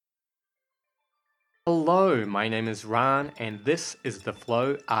Hello, my name is Ran, and this is the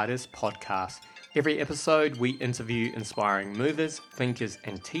Flow Artist Podcast. Every episode, we interview inspiring movers, thinkers,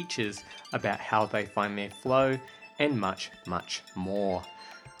 and teachers about how they find their flow and much, much more.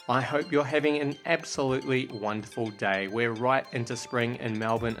 I hope you're having an absolutely wonderful day. We're right into spring in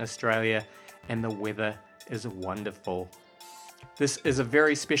Melbourne, Australia, and the weather is wonderful. This is a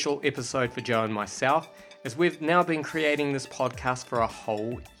very special episode for Joe and myself, as we've now been creating this podcast for a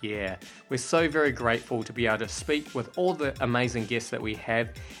whole year. We're so very grateful to be able to speak with all the amazing guests that we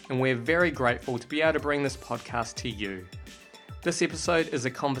have, and we're very grateful to be able to bring this podcast to you. This episode is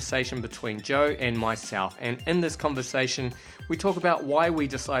a conversation between Joe and myself, and in this conversation, we talk about why we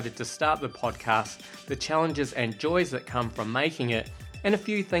decided to start the podcast, the challenges and joys that come from making it, and a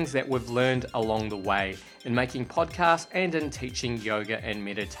few things that we've learned along the way in making podcasts and in teaching yoga and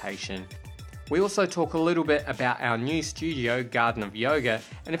meditation. We also talk a little bit about our new studio, Garden of Yoga,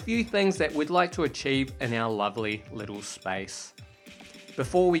 and a few things that we'd like to achieve in our lovely little space.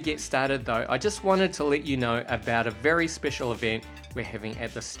 Before we get started though, I just wanted to let you know about a very special event we're having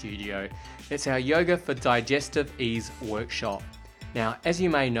at the studio. It's our Yoga for Digestive Ease workshop. Now, as you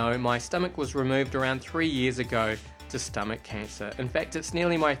may know, my stomach was removed around 3 years ago to stomach cancer. In fact, it's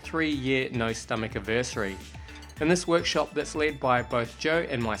nearly my 3-year no stomach anniversary. In this workshop that's led by both Joe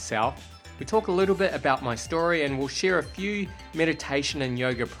and myself, we talk a little bit about my story and we'll share a few meditation and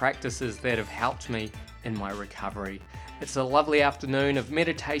yoga practices that have helped me in my recovery. It's a lovely afternoon of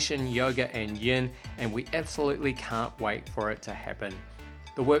meditation, yoga and yin, and we absolutely can't wait for it to happen.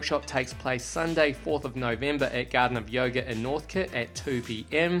 The workshop takes place Sunday, 4th of November at Garden of Yoga in Northcote at 2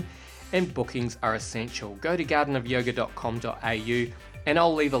 p.m. and bookings are essential. Go to gardenofyoga.com.au and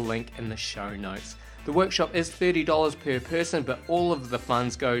I'll leave a link in the show notes. The workshop is $30 per person, but all of the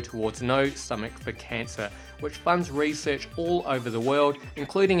funds go towards No Stomach for Cancer, which funds research all over the world,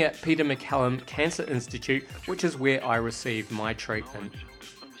 including at Peter MacCallum Cancer Institute, which is where I received my treatment.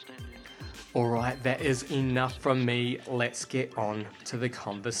 Alright, that is enough from me. Let's get on to the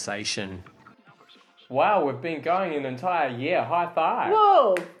conversation. Wow, we've been going an entire year. High five.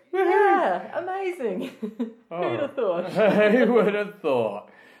 Whoa! Yeah, amazing. Who'd have thought? Who would have thought?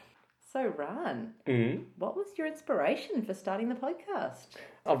 So, Ran, what was your inspiration for starting the podcast?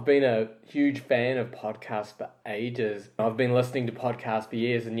 I've been a huge fan of podcasts for ages. I've been listening to podcasts for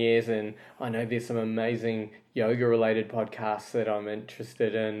years and years, and I know there's some amazing yoga-related podcasts that I'm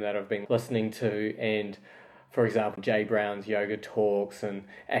interested in that I've been listening to, and for example, Jay Brown's Yoga Talks and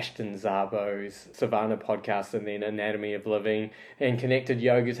Ashton Zabo's Savannah podcast, and then Anatomy of Living and Connected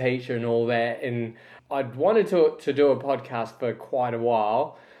Yoga Teacher and all that. And I'd wanted to do a podcast for quite a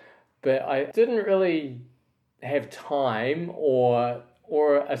while, but I didn't really have time or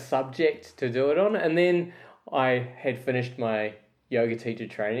a subject to do it on. And then I had finished my yoga teacher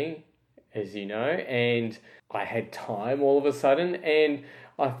training, as you know, and I had time all of a sudden, and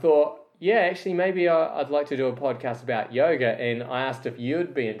I thought, yeah, actually maybe I'd like to do a podcast about yoga, and I asked if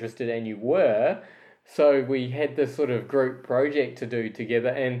you'd be interested, and you were. So we had this sort of group project to do together,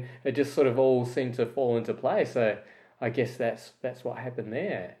 and it just sort of all seemed to fall into place. So I guess that's what happened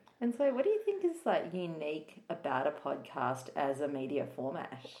there. And so what do you think is unique about a podcast as a media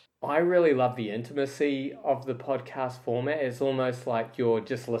format? I really love the intimacy of the podcast format. It's almost like you're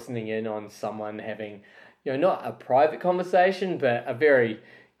just listening in on someone having, not a private conversation, but a very,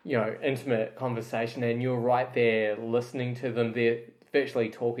 intimate conversation, and you're right there listening to them. They're virtually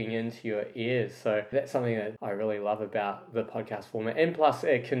talking into your ears. So that's something that I really love about the podcast format. And plus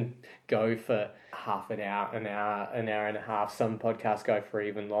it can go for half an hour, an hour and a half. Some podcasts go for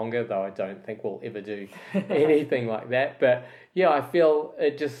even longer, though I don't think we'll ever do anything like that. But yeah, I feel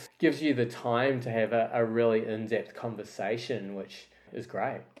it just gives you the time to have a really in-depth conversation, which is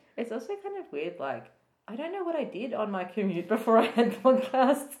great. It's also kind of weird, I don't know what I did on my commute before I had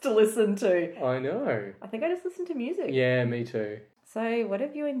podcasts to listen to. I know. I think I just listened to music. Yeah, me too. So what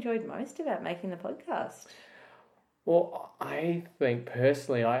have you enjoyed most about making the podcast? Well, I think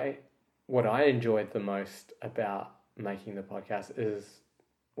personally, what I enjoyed the most about making the podcast is,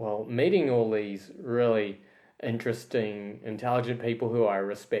 meeting all these really interesting, intelligent people who I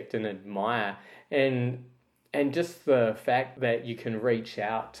respect and admire, and just the fact that you can reach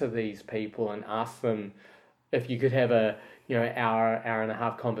out to these people and ask them if you could have a hour and a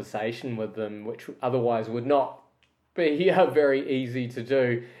half conversation with them, which otherwise would not be very easy to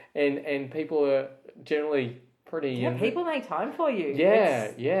do, and people are generally pretty. Yeah, people make time for you.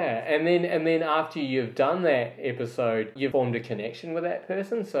 Yeah, and then after you've done that episode, you've formed a connection with that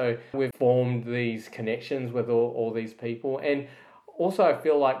person. So we've formed these connections with all these people, and also I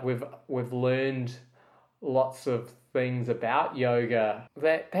feel like we've learned lots of things about yoga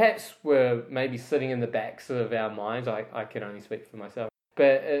that perhaps were maybe sitting in the backs of our minds. I can only speak for myself.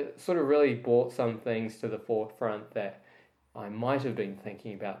 But it sort of really brought some things to the forefront that I might have been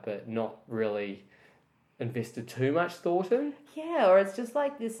thinking about, but not really invested too much thought in. Yeah, or it's just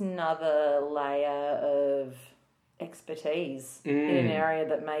like this another layer of expertise in an area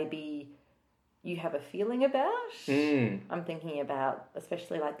that maybe you have a feeling about. I'm thinking about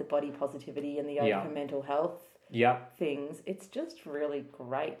especially like the body positivity and the yoga for mental health things. It's just really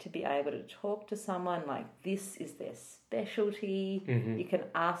great to be able to talk to someone like this is their specialty. You can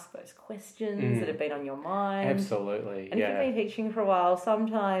ask those questions that have been on your mind. Absolutely. And if you've been teaching for a while,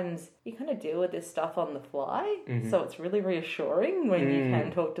 sometimes you kind of deal with this stuff on the fly. So it's really reassuring when you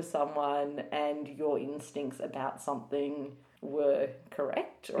can talk to someone and your instincts about something were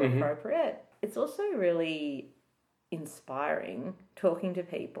correct or appropriate. It's also really inspiring talking to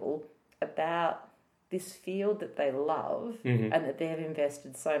people about this field that they love and that they've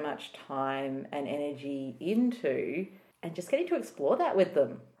invested so much time and energy into, and just getting to explore that with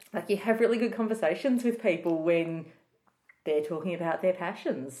them. Like, you have really good conversations with people when they're talking about their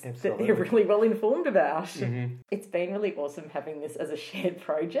passions that they're really well informed about. It's been really awesome having this as a shared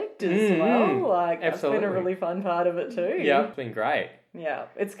project as well. Like, that's been a really fun part of it too. Yeah, it's been great. Yeah,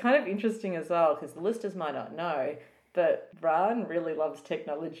 it's kind of interesting as well because the listeners might not know, but Ran really loves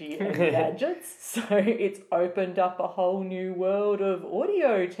technology and gadgets, so it's opened up a whole new world of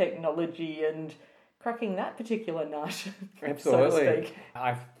audio technology and cracking that particular nut. Absolutely. So to speak.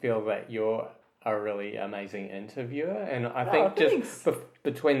 I feel that you're a really amazing interviewer, and I think just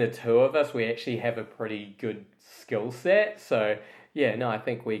between the two of us, we actually have a pretty good skill set. So yeah, no, I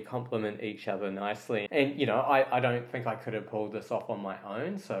think we complement each other nicely. And, you know, I don't think I could have pulled this off on my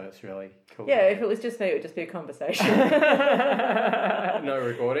own, so it's really cool. Yeah, if it was just me, it would just be a conversation. No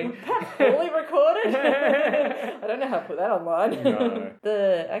recording. Fully recorded? I don't know how to put that online. No.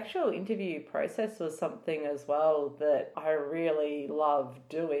 The actual interview process was something as well that I really love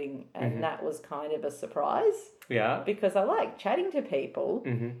doing, and that was kind of a surprise. Yeah. Because I like chatting to people,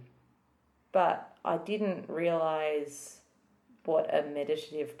 but I didn't realise what a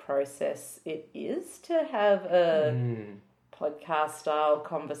meditative process it is to have a podcast style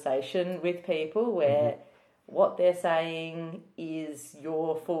conversation with people where what they're saying is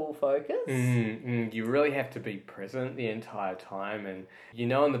your full focus. You really have to be present the entire time, and you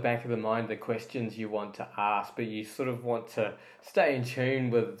know in the back of the mind the questions you want to ask, but you sort of want to stay in tune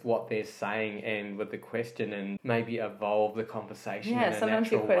with what they're saying and with the question and maybe evolve the conversation in a natural way. Yeah,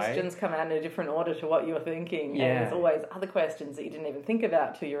 sometimes your questions come out in a different order to what you're thinking, and there's always other questions that you didn't even think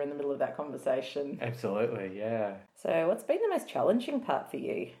about till you're in the middle of that conversation. Absolutely, yeah. So what's been the most challenging part for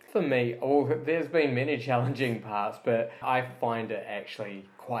you? For me, there's been many challenging parts, but I find it actually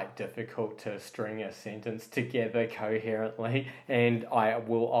quite difficult to string a sentence together coherently, and I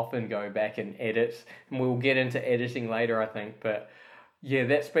will often go back and edit, and we'll get into editing later, I think, but yeah,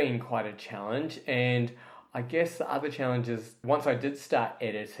 that's been quite a challenge. And I guess the other challenge is once I did start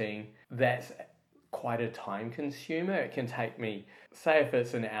editing, that's quite a time consumer. It can take me, say if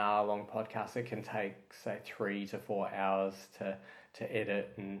it's an hour long podcast, it can take say 3 to 4 hours to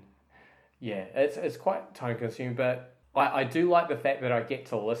edit, and yeah, it's quite time consuming, but I do like the fact that I get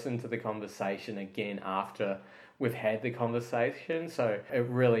to listen to the conversation again after we've had the conversation, so it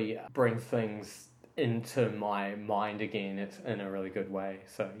really brings things into my mind again. It's in a really good way,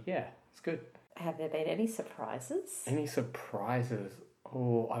 so yeah, it's good. Have there been any surprises? Any surprises?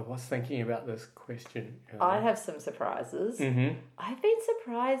 Oh, I was thinking about this question earlier. I have some surprises. I've been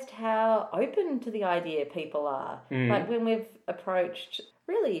surprised how open to the idea people are. Like when we've approached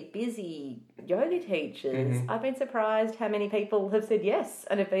really busy yoga teachers, I've been surprised how many people have said yes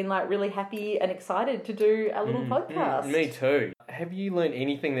and have been like really happy and excited to do a little podcast. Me too. Have you learned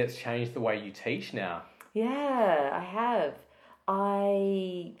anything that's changed the way you teach now? Yeah, I have.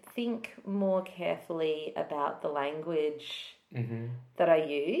 I think more carefully about the language that I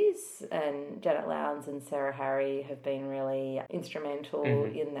use, and Janet Lowndes and Sarah Harry have been really instrumental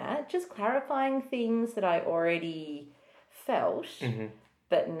in that. Just clarifying things that I already felt,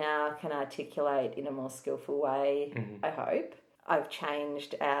 but now can articulate in a more skillful way, I hope. I've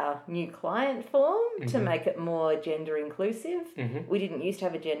changed our new client form to make it more gender inclusive. We didn't used to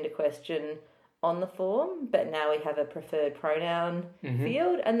have a gender question on the form, but now we have a preferred pronoun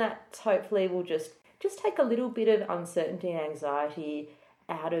field, and that hopefully will just take a little bit of uncertainty and anxiety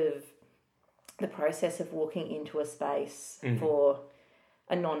out of the process of walking into a space for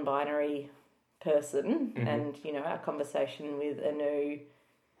a non-binary person. And, you know, our conversation with Anu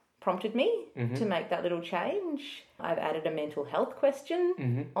prompted me to make that little change. I've added a mental health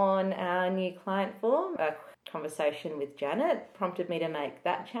question on our new client form, a conversation with Janet prompted me to make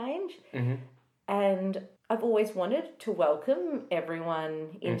that change. Mm-hmm. And I've always wanted to welcome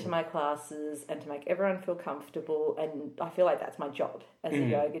everyone into my classes and to make everyone feel comfortable. And I feel like that's my job as a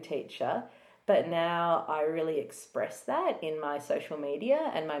yoga teacher. But now I really express that in my social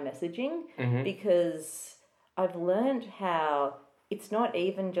media and my messaging because I've learned how it's not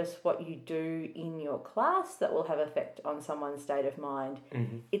even just what you do in your class that will have effect on someone's state of mind.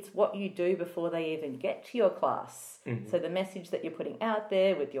 It's what you do before they even get to your class. So the message that you're putting out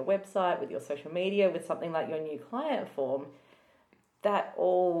there with your website, with your social media, with something like your new client form, that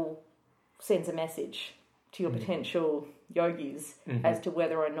all sends a message to your potential yogis as to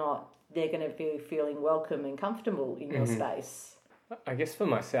whether or not they're going to be feeling welcome and comfortable in your space. I guess for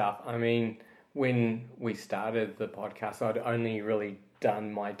myself, I mean, when we started the podcast, I'd only really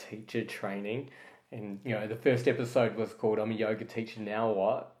done my teacher training. And, you know, the first episode was called I'm a Yoga Teacher, Now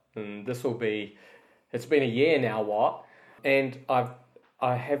What? And it's been a year now, what? And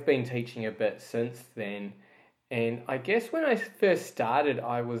I have been teaching a bit since then. And I guess when I first started,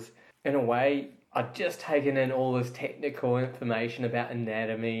 I was, in a way, I'd just taken in all this technical information about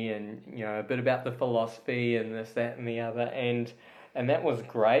anatomy and, you know, a bit about the philosophy and this, that, and the other. And that was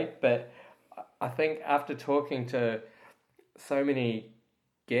great, but I think after talking to so many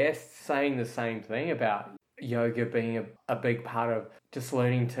guests saying the same thing about yoga being a big part of just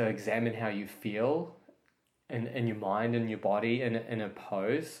learning to examine how you feel in your mind and your body in a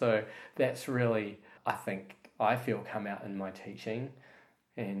pose. So that's really, I feel come out in my teaching,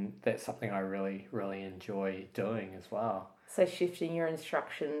 and that's something I really, really enjoy doing as well. So shifting your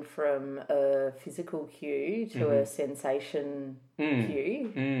instruction from a physical cue to a sensation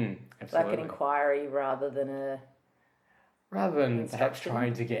cue, like an inquiry rather than perhaps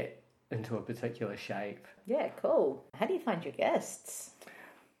trying to get into a particular shape. Yeah, cool. How do you find your guests?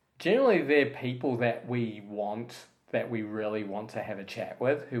 Generally, they're people that we really want to have a chat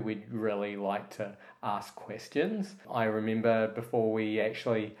with, who we'd really like to ask questions. I remember before we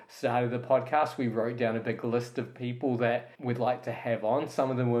actually started the podcast, we wrote down a big list of people that we'd like to have on. Some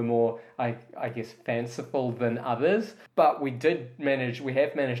of them were more, I guess, fanciful than others, but we have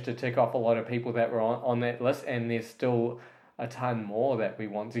managed to tick off a lot of people that were on that list, and there's still a ton more that we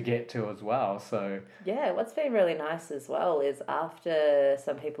want to get to as well. So yeah, what's been really nice as well is after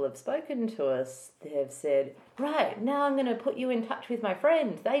some people have spoken to us, they've said, right, now I'm going to put you in touch with my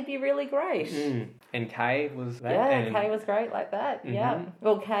friend. They'd be really great. And Kay was that. Yeah, Kay was great like that. Yeah.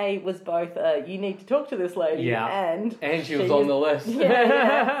 Well, Kay was both, you need to talk to this lady, and she was on the list.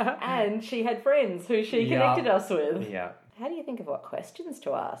 Yeah. And she had friends who she connected us with. Yeah. How do you think of what questions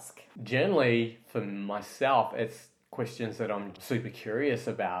to ask? Generally, for myself, it's questions that I'm super curious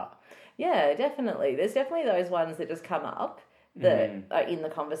about. Yeah, definitely. There's definitely those ones that just come up that are in the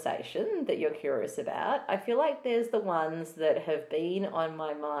conversation that you're curious about. I feel like there's the ones that have been on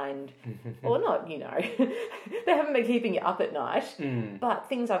my mind, or not, you know, they haven't been keeping you up at night, but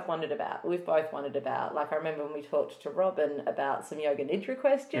things I've wondered about, we've both wondered about. Like I remember when we talked to Robin about some yoga nidra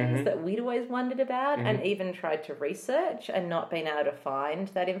questions that we'd always wondered about and even tried to research and not been able to find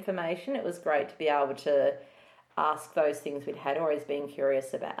that information. It was great to be able to ask those things we'd had always been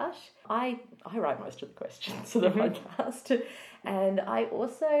curious about. I write most of the questions for the podcast, and I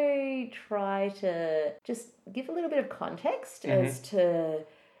also try to just give a little bit of context as to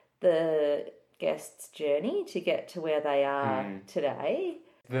the guest's journey to get to where they are today.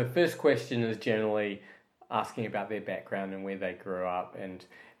 The first question is generally asking about their background and where they grew up,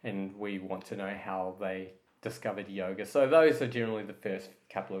 and we want to know how they discovered yoga. So those are generally the first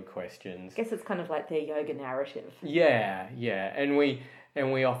couple of questions. I guess it's kind of like their yoga narrative. Yeah. And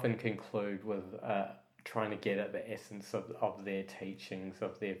we often conclude with trying to get at the essence of their teachings,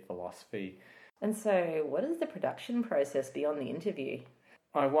 of their philosophy. And so what is the production process beyond the interview?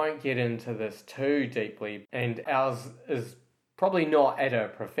 I won't get into this too deeply, and ours is probably not at a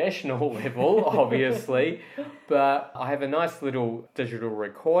professional level, obviously, but I have a nice little digital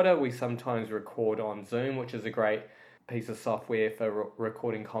recorder. We sometimes record on Zoom, which is a great piece of software for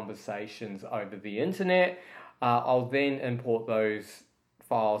recording conversations over the internet. I'll then import those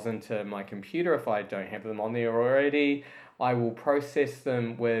files into my computer if I don't have them on there already. I will process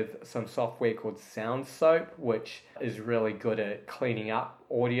them with some software called SoundSoap, which is really good at cleaning up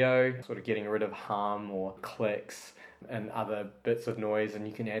audio, sort of getting rid of hum or clicks and other bits of noise, and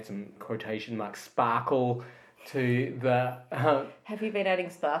you can add some quotation mark sparkle to the... Have you been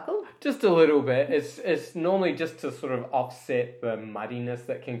adding sparkle? Just a little bit. It's normally just to sort of offset the muddiness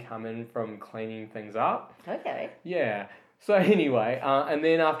that can come in from cleaning things up. Okay. Yeah. So anyway, and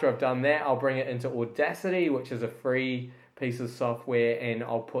then after I've done that, I'll bring it into Audacity, which is a free piece of software, and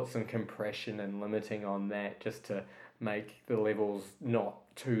I'll put some compression and limiting on that just to make the levels not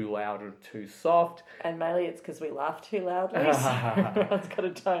too loud or too soft. And mainly it's because we laugh too loudly, so everyone's got to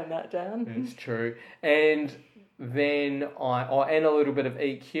tone that down. It's true. And then and a little bit of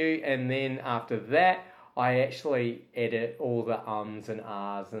EQ, and then after that, I actually edit all the ums and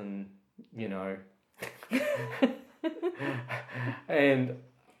ahs and, and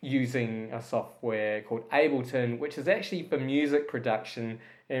using a software called Ableton, which is actually for music production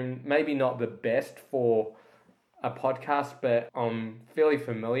and maybe not the best for a podcast, but I'm fairly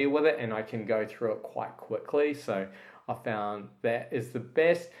familiar with it and I can go through it quite quickly. So I found that is the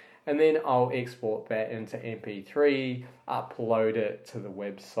best. And then I'll export that into MP3, upload it to the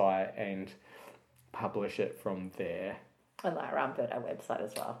website and publish it from there. And Lara built our website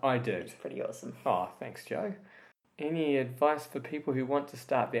as well. I did. It's pretty awesome. Oh, thanks, Joe. Any advice for people who want to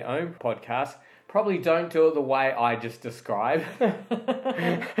start their own podcast? Probably don't do it the way I just described.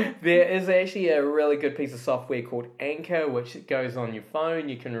 There is actually a really good piece of software called Anchor, which goes on your phone.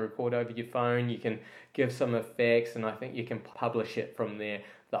 You can record over your phone. You can give some effects, and I think you can publish it from there.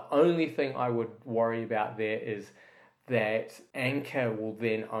 The only thing I would worry about there is that Anchor will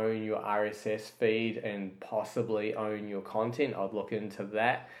then own your RSS feed and possibly own your content. I'd look into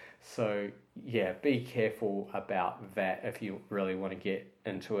that. So yeah, be careful about that if you really want to get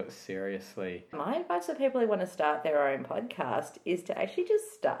into it seriously. My advice for people who want to start their own podcast is to actually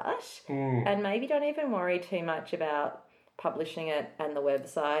just start and maybe don't even worry too much about publishing it and the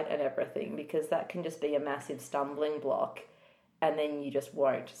website and everything, because that can just be a massive stumbling block and then you just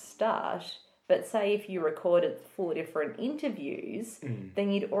won't start. But say if you recorded 4 different interviews,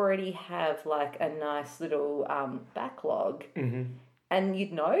 then you'd already have like a nice little backlog. And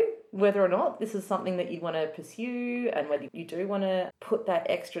you'd know whether or not this is something that you'd want to pursue and whether you do want to put that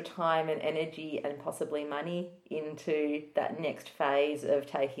extra time and energy and possibly money into that next phase of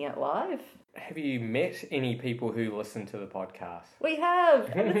taking it live. Have you met any people who listen to the podcast? We have,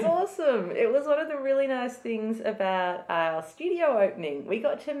 and it's awesome. It was one of the really nice things about our studio opening. We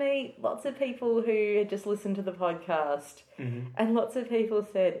got to meet lots of people who had just listened to the podcast, and lots of people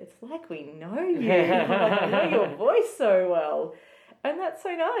said, it's like we know you. Like, I know your voice so well. And that's so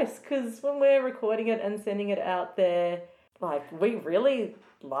nice, because when we're recording it and sending it out there, like, we really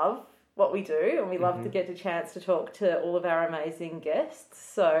love what we do, and we love to get a chance to talk to all of our amazing guests.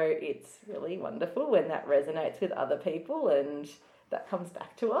 So it's really wonderful when that resonates with other people and that comes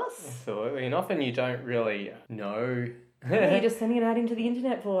back to us. Absolutely. And often you don't really know. You're just sending it out into the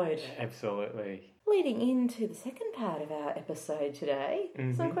internet void. Absolutely. Leading into the second part of our episode today,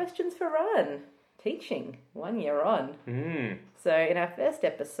 some questions for Ron. Teaching, 1 year on. So in our first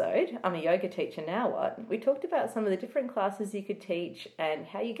episode, I'm a yoga teacher, now what? We talked about some of the different classes you could teach and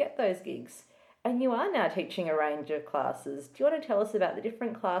how you get those gigs. And you are now teaching a range of classes. Do you want to tell us about the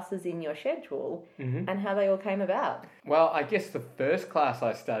different classes in your schedule and how they all came about? Well, I guess the first class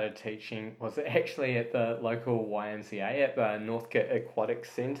I started teaching was actually at the local YMCA at the Northcote Aquatic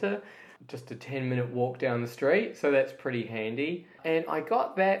Centre. Just a 10-minute walk down the street, so that's pretty handy. And I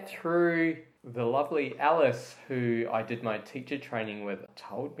got that through the lovely Alice, who I did my teacher training with,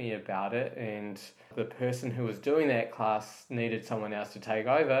 told me about it, and the person who was doing that class needed someone else to take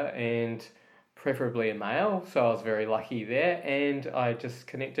over, and preferably a male, so I was very lucky there, and I just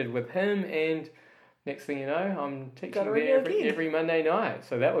connected with him, and next thing you know, I'm teaching there every Monday night,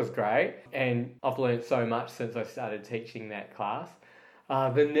 so that was great, and I've learned so much since I started teaching that class.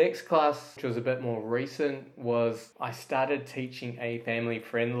 The next class, which was a bit more recent, was I started teaching a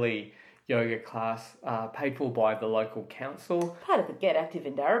family-friendly yoga class paid for by the local council. Part of the Get Active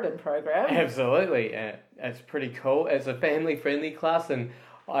in Darebin program. Absolutely. It's pretty cool. It's a family-friendly class, and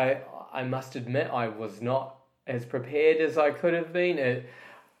I must admit I was not as prepared as I could have been. It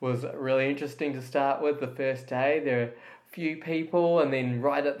was really interesting to start with the first day. There are a few people, and then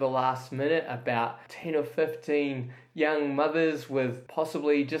right at the last minute, about 10 or 15 young mothers with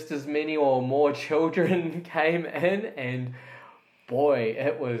possibly just as many or more children came in, and boy,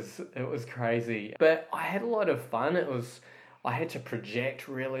 it was crazy. But I had a lot of fun. I had to project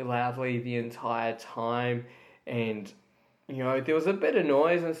really loudly the entire time, and there was a bit of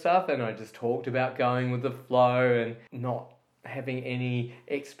noise and stuff, and I just talked about going with the flow and not having any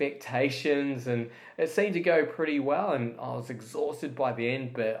expectations, and it seemed to go pretty well, and I was exhausted by the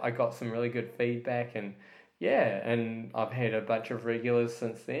end, but I got some really good feedback, and I've had a bunch of regulars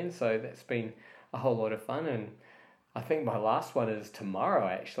since then, so that's been a whole lot of fun. And I think my last one is tomorrow,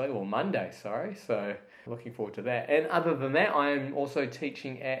 actually, or Monday, sorry. So looking forward to that. And other than that, I am also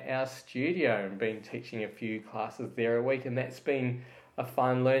teaching at our studio and been teaching a few classes there a week. And that's been a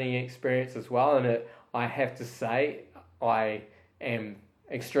fun learning experience as well. And I have to say, I am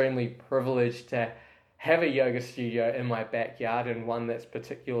extremely privileged to have a yoga studio in my backyard, and one that's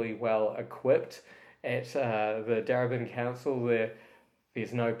particularly well equipped. At the Darebin Council,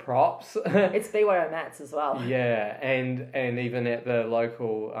 there's no props. It's BYO mats as well. Yeah, and even at the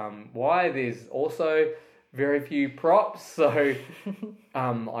local Y, there's also very few props. So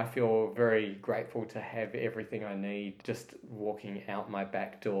I feel very grateful to have everything I need just walking out my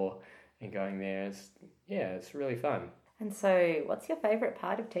back door and going there. It's really fun. And so, what's your favourite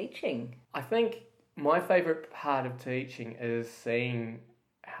part of teaching? I think my favourite part of teaching is seeing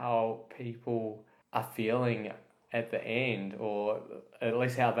how people are feeling at the end, or at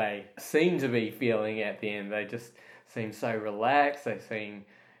least how they seem to be feeling at the end. They just seem so relaxed. They seem...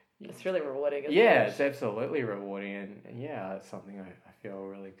 It's really rewarding, isn't it? Yeah, it's absolutely rewarding, and it's something I feel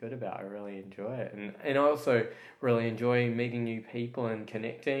really good about. I really enjoy it, and I also really enjoy meeting new people and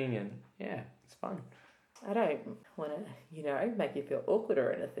connecting, and it's fun. I don't want to, make you feel awkward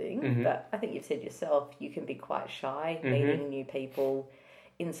or anything, Mm-hmm. but I think you've said yourself you can be quite shy Mm-hmm. meeting new people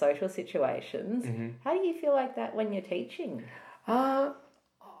in social situations. Mm-hmm. How do you feel like that when you're teaching?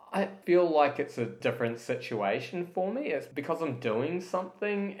 I feel like it's a different situation for me. It's because I'm doing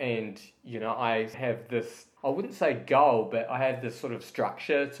something and, I have this, I wouldn't say goal, but I have this sort of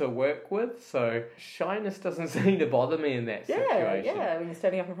structure to work with. So shyness doesn't seem to bother me in that situation. Yeah, when you're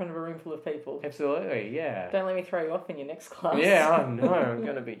standing up in front of a room full of people. Absolutely, yeah. Don't let me throw you off in your next class. Yeah, oh no, I'm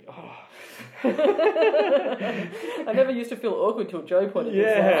going to be... I never used to feel awkward till Joe pointed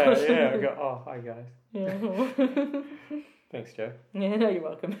this out. I go, hi guys. Yeah. Thanks, Joe. Yeah, no, you're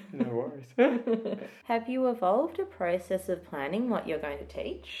welcome. No worries. Have you evolved a process of planning what you're going to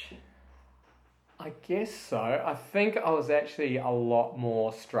teach? I guess so. I think I was actually a lot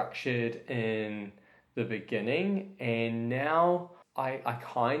more structured in the beginning, and now I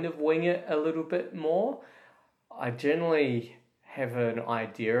kind of wing it a little bit more. I generally have an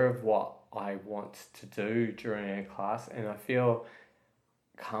idea of what I want to do during a class, and I feel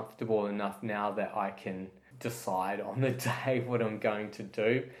comfortable enough now that I can decide on the day what I'm going to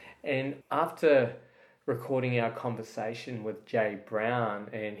do. And after recording our conversation with Jay Brown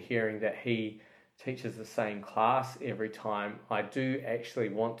and hearing that he teaches the same class every time, I do actually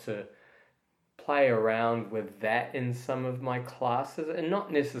want to play around with that in some of my classes, and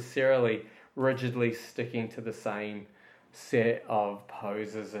not necessarily rigidly sticking to the same set of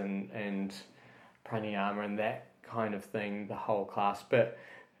poses and pranayama and that kind of thing the whole class, but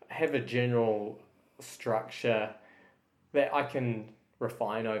have a general structure that I can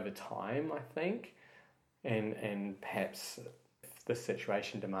refine over time, I think, and perhaps if the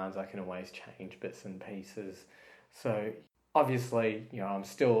situation demands, I can always change bits and pieces. So obviously, I'm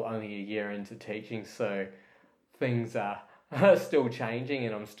still only a year into teaching, so things are still changing,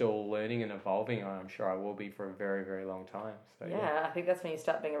 and I'm still learning and evolving, and I'm sure I will be for a very, very long time. So I think that's when you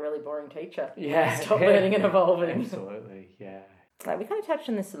start being a really boring teacher. Yeah. Stop learning and evolving. Absolutely, yeah. We kind of touched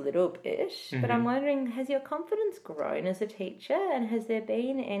on this a little bit, but I'm wondering, has your confidence grown as a teacher, and has there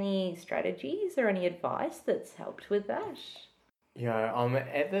been any strategies or any advice that's helped with that? I'm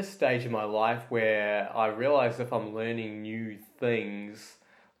at this stage in my life where I realise if I'm learning new things,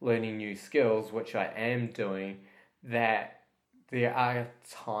 learning new skills, which I am doing, that there are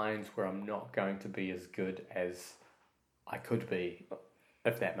times where I'm not going to be as good as I could be,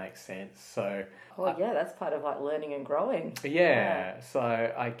 if that makes sense. So, that's part of like learning and growing. Yeah. So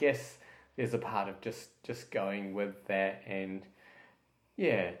I guess there's a part of just going with that and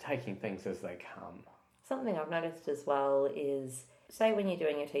taking things as they come. Something I've noticed as well is, say when you're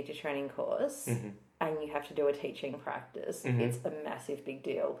doing your teacher training course and you have to do a teaching practice, it's a massive big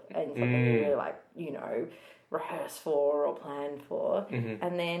deal and something you really rehearse for or plan for.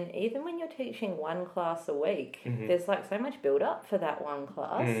 And then even when you're teaching one class a week, there's so much build up for that one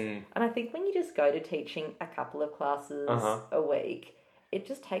class. And I think when you just go to teaching a couple of classes a week, it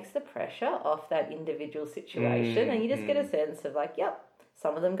just takes the pressure off that individual situation and you just get a sense of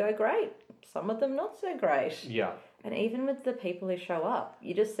some of them go great, some of them not so great. Yeah. And even with the people who show up,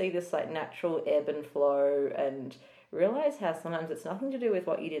 you just see this natural ebb and flow and realise how sometimes it's nothing to do with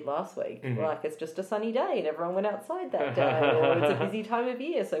what you did last week. It's just a sunny day and everyone went outside that day, or it's a busy time of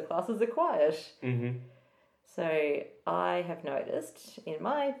year, so classes are quiet. So I have noticed in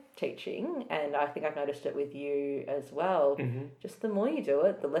my teaching, and I think I've noticed it with you as well, just the more you do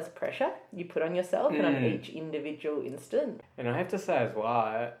it, the less pressure you put on yourself and on each individual instant. And I have to say as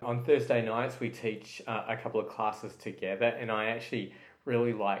well, on Thursday nights we teach a couple of classes together, and I actually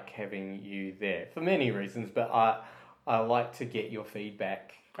really like having you there for many reasons, but I like to get your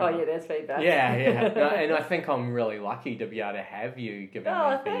feedback. There's feedback. Yeah. No, and I think I'm really lucky to be able to have you giving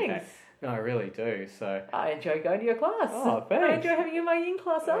me feedback. Thanks. No, I really do. So I enjoy going to your class. Oh, thanks. I enjoy having you in my yin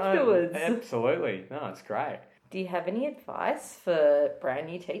class afterwards. Absolutely. No, it's great. Do you have any advice for brand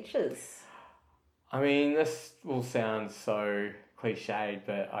new teachers? I mean, this will sound so cliched,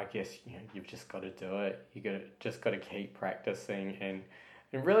 but I guess you've just got to do it. Just got to keep practicing and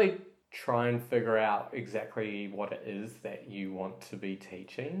really try and figure out exactly what it is that you want to be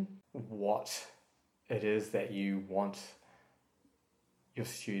teaching, what it is that you want your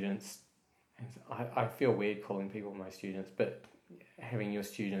students. I feel weird calling people my students, but having your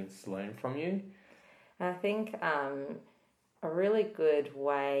students learn from you. I think a really good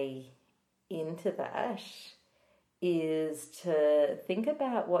way into that is to think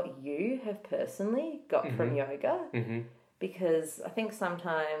about what you have personally got from yoga. Because I think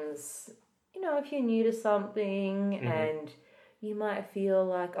sometimes, if you're new to something and you might feel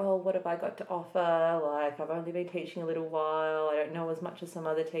like, oh, what have I got to offer? Like, I've only been teaching a little while. I don't know as much as some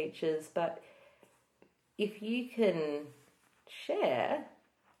other teachers. But if you can share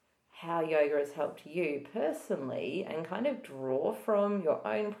how yoga has helped you personally and kind of draw from your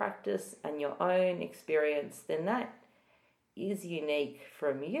own practice and your own experience, then that is unique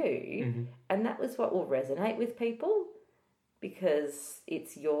from you. And that was what will resonate with people, because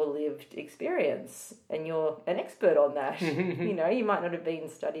it's your lived experience and you're an expert on that. You might not have been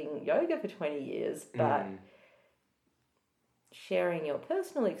studying yoga for 20 years, but sharing your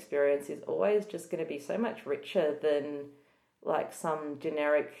personal experience is always just going to be so much richer than like some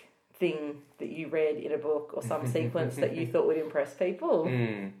generic thing that you read in a book or some sequence that you thought would impress people.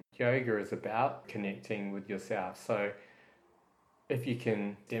 Yoga is about connecting with yourself. So if you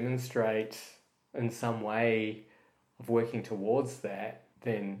can demonstrate in some way of working towards that,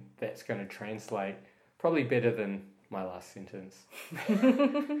 then that's going to translate probably better than my last sentence.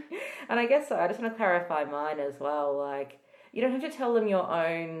 And I guess so. I just want to clarify mine as well. Like, you don't have to tell them your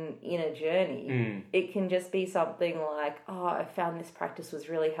own inner journey. It can just be something like, oh, I found this practice was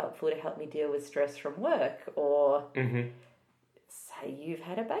really helpful to help me deal with stress from work. Or say you've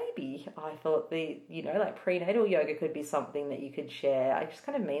had a baby. I thought like prenatal yoga could be something that you could share. I just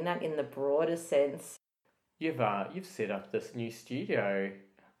kind of mean that in the broader sense. You've set up this new studio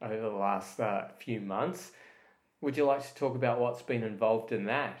over the last few months. Would you like to talk about what's been involved in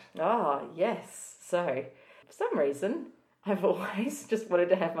that? Oh, yes. So, for some reason, I've always just wanted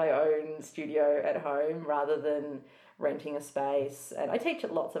to have my own studio at home rather than renting a space. And I teach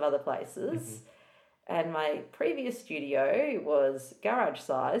at lots of other places. And my previous studio was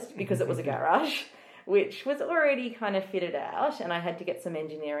garage-sized because it was a garage, which was already kind of fitted out, and I had to get some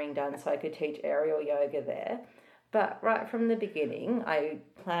engineering done so I could teach aerial yoga there. But right from the beginning, my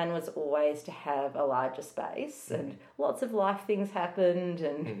plan was always to have a larger space, and lots of life things happened,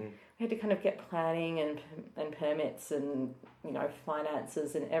 and we had to kind of get planning and permits and,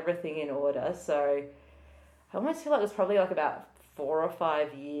 finances and everything in order. So I almost feel like it was probably like about 4 or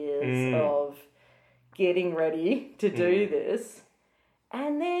 5 years of getting ready to do this.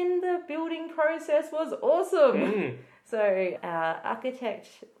 And then the building process was awesome. So our architect,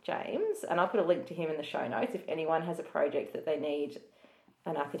 James, and I'll put a link to him in the show notes if anyone has a project that they need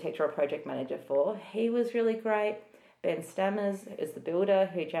an architect or a project manager for. He was really great. Ben Stammers is the builder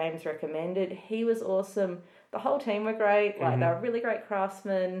who James recommended. He was awesome. The whole team were great. Like, they were really great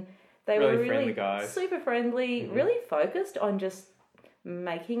craftsmen. They were really guys. Super friendly, really focused on just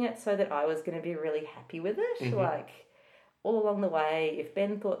making it so that I was going to be really happy with it. Like, all along the way, if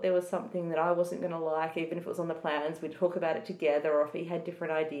Ben thought there was something that I wasn't going to like, even if it was on the plans, we'd talk about it together, or if he had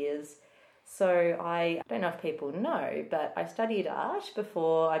different ideas. So I don't know if people know, but I studied art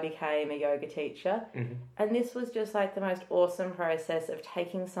before I became a yoga teacher. And this was just like the most awesome process of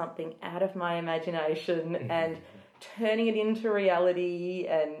taking something out of my imagination and turning it into reality.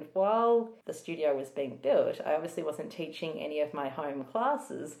 And while the studio was being built, I obviously wasn't teaching any of my home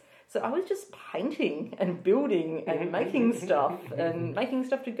classes. So I was just painting and building and making stuff and making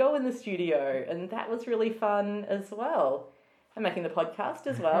stuff to go in the studio. And that was really fun as well. And making the podcast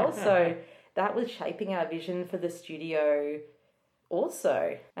as well. So that was shaping our vision for the studio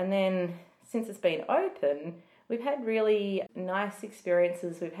also. And then since it's been open, we've had really nice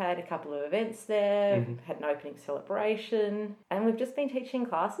experiences. We've had a couple of events there, we've had an opening celebration, and we've just been teaching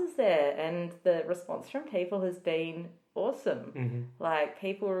classes there. And the response from people has been awesome. Like,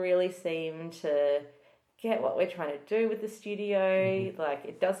 people really seem to get what we're trying to do with the studio. Like,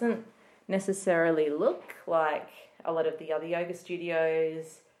 it doesn't necessarily look like a lot of the other yoga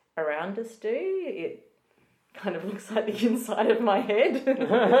studios around us do. It kind of looks like the inside of my head.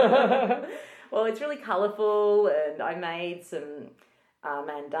 Well, it's really colourful, and I made some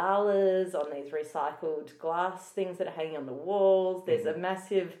mandalas on these recycled glass things that are hanging on the walls. There's a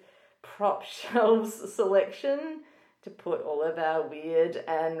massive prop shelves selection to put all of our weird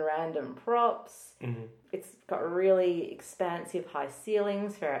and random props. Mm-hmm. It's got really expansive high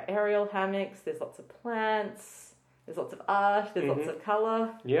ceilings for our aerial hammocks. There's lots of plants. There's lots of art. There's lots of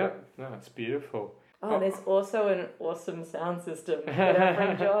colour. Yep, no, it's beautiful. Oh, there's also an awesome sound system that our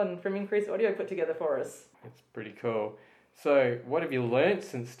friend John from Increase Audio put together for us. That's pretty cool. So, what have you learnt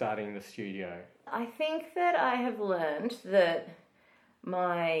since starting the studio? I think that I have learned that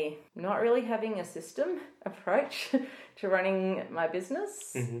my not really having a system approach to running my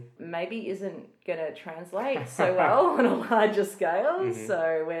business maybe isn't going to translate so well on a larger scale.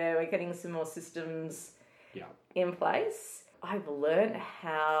 So we're getting some more systems in place. I've learned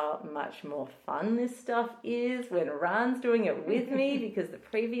how much more fun this stuff is when Ran's doing it with me, because the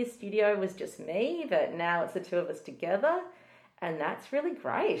previous studio was just me, but now it's the two of us together, and that's really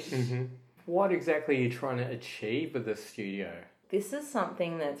great. What exactly are you trying to achieve with this studio? This is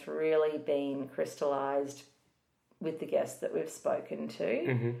something that's really been crystallised with the guests that we've spoken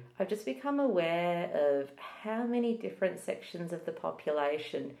to. I've just become aware of how many different sections of the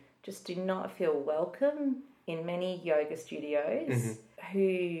population just do not feel welcome in many yoga studios,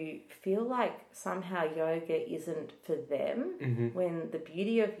 who feel like somehow yoga isn't for them, when the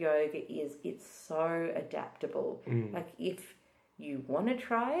beauty of yoga is it's so adaptable. Like, if you want to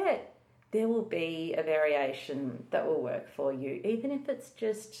try it, there will be a variation that will work for you, even if it's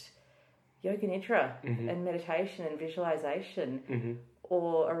just yoga nidra and meditation and visualization,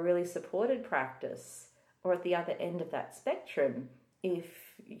 or a really supported practice, or at the other end of that spectrum, if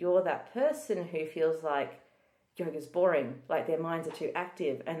you're that person who feels like yoga's boring, like their minds are too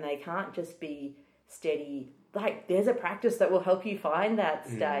active and they can't just be steady, like there's a practice that will help you find that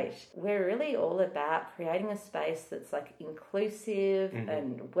state. We're really all about creating a space that's like inclusive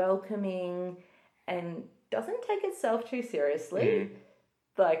and welcoming and doesn't take itself too seriously.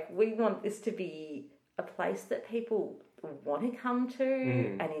 Like, we want this to be a place that people want to come to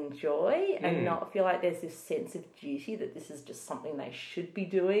and enjoy, and not feel like there's this sense of duty that this is just something they should be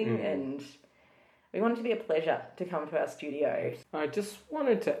doing. And we want it to be a pleasure to come to our studio. I just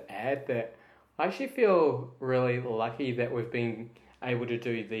wanted to add that I actually feel really lucky that we've been able to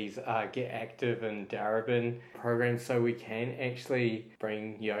do these Get Active and Darabin programs, so we can actually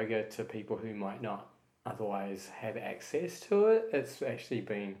bring yoga to people who might not otherwise have access to it. It's actually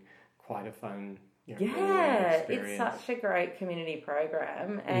been quite a fun experience. It's such a great community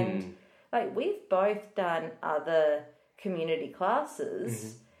program, and like, we've both done other community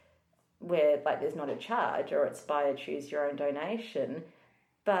classes where like there's not a charge, or it's by a choose your own donation.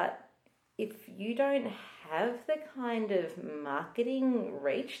 But if you don't have the kind of marketing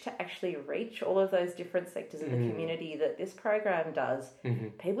reach to actually reach all of those different sectors of the community that this program does,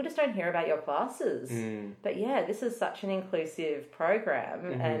 people just don't hear about your classes. But yeah, this is such an inclusive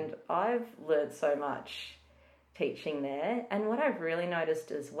program, and I've learned so much teaching there. And what I've really noticed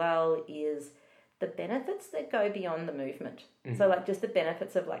as well is the benefits that go beyond the movement. So like, just the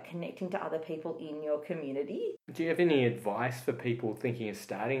benefits of like connecting to other people in your community. Do you have any advice for people thinking of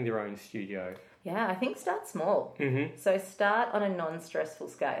starting their own studio? Yeah, I think start small. So start on a non-stressful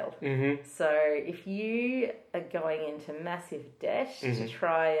scale. So if you are going into massive debt to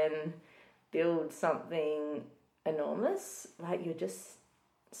try and build something enormous, like, you're just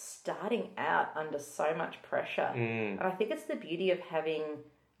starting out under so much pressure. And I think it's the beauty of having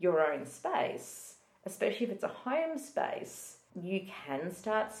your own space, especially if it's a home space. You can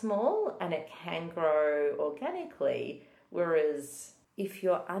start small and it can grow organically, whereas if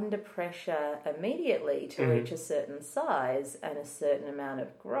you're under pressure immediately to reach a certain size and a certain amount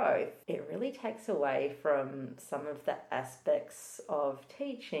of growth, it really takes away from some of the aspects of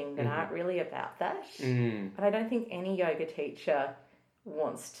teaching that aren't really about that. And I don't think any yoga teacher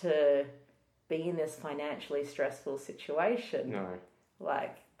wants to be in this financially stressful situation. No.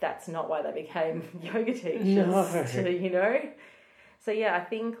 Like, that's not why they became yoga teachers, you know? So yeah, I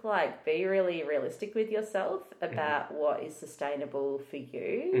think like, be really realistic with yourself about what is sustainable for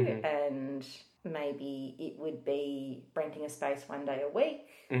you, and maybe it would be renting a space one day a week,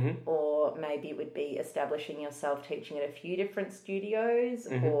 or maybe it would be establishing yourself teaching at a few different studios,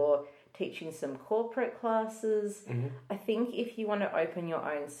 or teaching some corporate classes. I think if you want to open your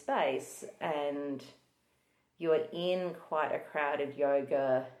own space and you're in quite a crowded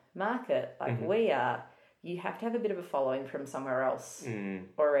yoga market like we are, you have to have a bit of a following from somewhere else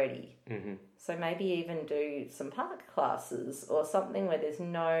already. So maybe even do some park classes or something where there's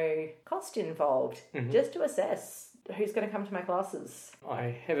no cost involved, just to assess who's going to come to my classes.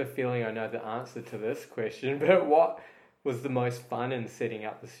 I have a feeling I know the answer to this question, but what was the most fun in setting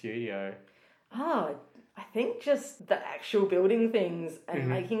up the studio? Oh, I think just the actual building things and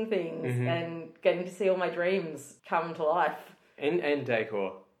making things and getting to see all my dreams come to life. And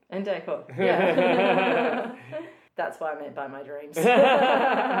decor. And decor, yeah. That's what I meant by my dreams. Getting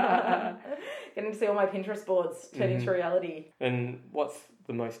to see all my Pinterest boards turn into reality. And what's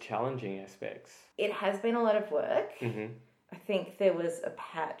the most challenging aspects? It has been a lot of work. I think there was a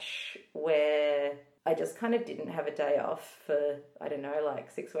patch where I just kind of didn't have a day off for, I don't know, like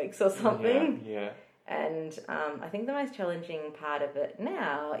 6 weeks or something. Yeah. And I think the most challenging part of it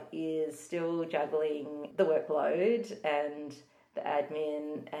now is still juggling the workload and the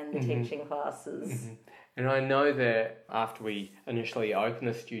admin and the teaching classes. And I know that after we initially opened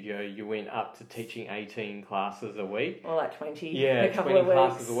the studio, you went up to teaching 18 classes a week. Or like 20 Yeah, a couple 20 of weeks.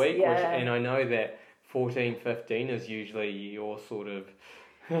 classes a week. Yeah. And I know that 14, 15 is usually your sort of...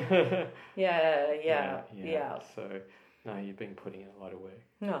 Yeah. So, no, you've been putting in a lot of work.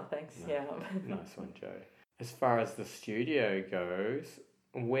 No, thanks. No. Yeah. Nice one, Joe. As far as the studio goes,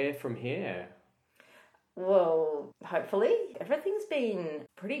 where from here? Well, hopefully. Everything's been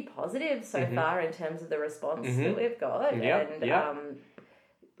pretty positive so far in terms of the response that we've got. And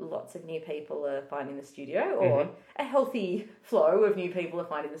lots of new people are finding the studio, or a healthy flow of new people are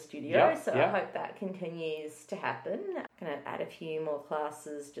finding the studio. I hope that continues to happen. I'm going to add a few more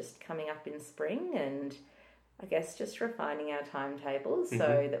classes just coming up in spring, and I guess just refining our timetables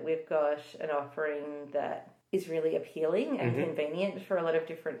so that we've got an offering that is really appealing and convenient for a lot of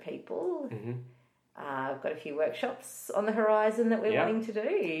different people. I've got a few workshops on the horizon that we're wanting to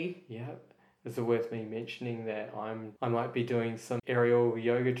do. Yeah. Is it worth me mentioning that I might be doing some aerial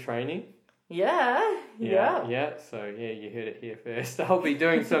yoga training? Yeah. So you heard it here first. I'll be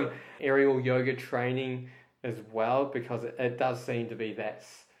doing some aerial yoga training as well, because it does seem to be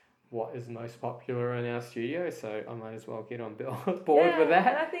that's what is most popular in our studio. So I might as well get on board with that.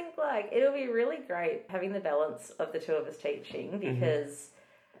 And I think it'll be really great having the balance of the two of us teaching, because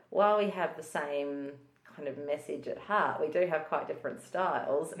while we have the same kind of message at heart, we do have quite different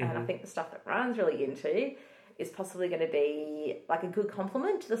styles, and I think the stuff that Ryan's really into is possibly going to be like a good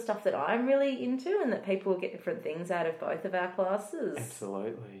complement to the stuff that I'm really into, and that people will get different things out of both of our classes.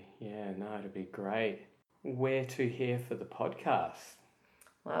 Absolutely. Yeah, no, it'd be great. Where to hear for the podcast?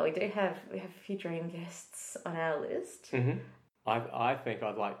 Well, we have a few dream guests on our list. I think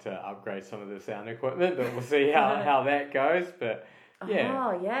I'd like to upgrade some of the sound equipment, but we'll see how that goes. But yeah.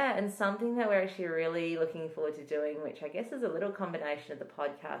 Oh, yeah. And something that we're actually really looking forward to doing, which I guess is a little combination of the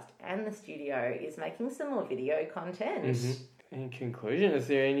podcast and the studio, is making some more video content. In conclusion, is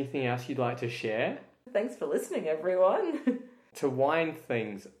there anything else you'd like to share? Thanks for listening, everyone. To wind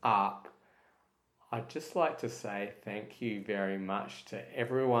things up, I'd just like to say thank you very much to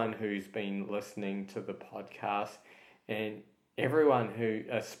everyone who's been listening to the podcast, and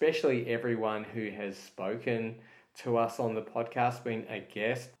especially everyone who has spoken to us on the podcast, being a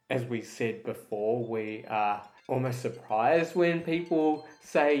guest. As we said before, we are almost surprised when people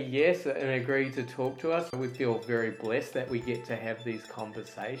say yes and agree to talk to us. We feel very blessed that we get to have these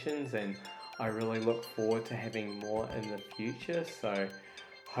conversations, and I really look forward to having more in the future. So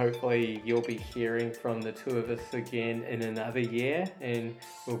hopefully you'll be hearing from the two of us again in another year, and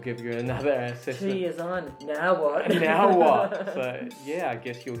we'll give you another assessment. 2 years on, now what? Now what? So yeah, I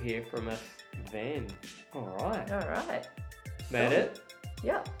guess you'll hear from us then. All right. That it?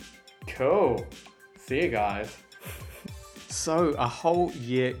 Yep. Cool. See you guys. So a whole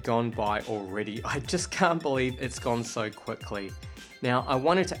year gone by already. I just can't believe it's gone so quickly. Now, I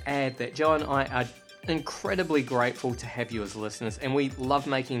wanted to add that Joe and I are incredibly grateful to have you as listeners, and we love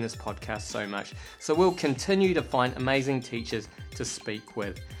making this podcast so much. So we'll continue to find amazing teachers to speak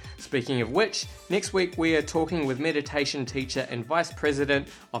with. Speaking of which, next week we are talking with meditation teacher and Vice President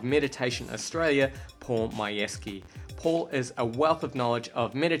of Meditation Australia, Paul Majewski. Paul is a wealth of knowledge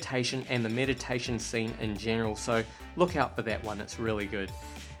of meditation and the meditation scene in general, so look out for that one, it's really good.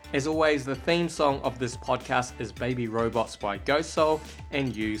 As always, the theme song of this podcast is Baby Robots by Ghost Soul,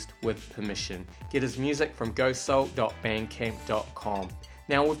 and used with permission. Get his music from ghostsoul.bandcamp.com.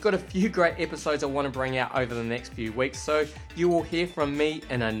 Now, we've got a few great episodes I want to bring out over the next few weeks, so you will hear from me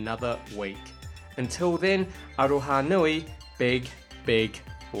in another week. Until then, aroha nui, big, big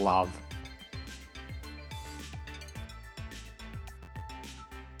love.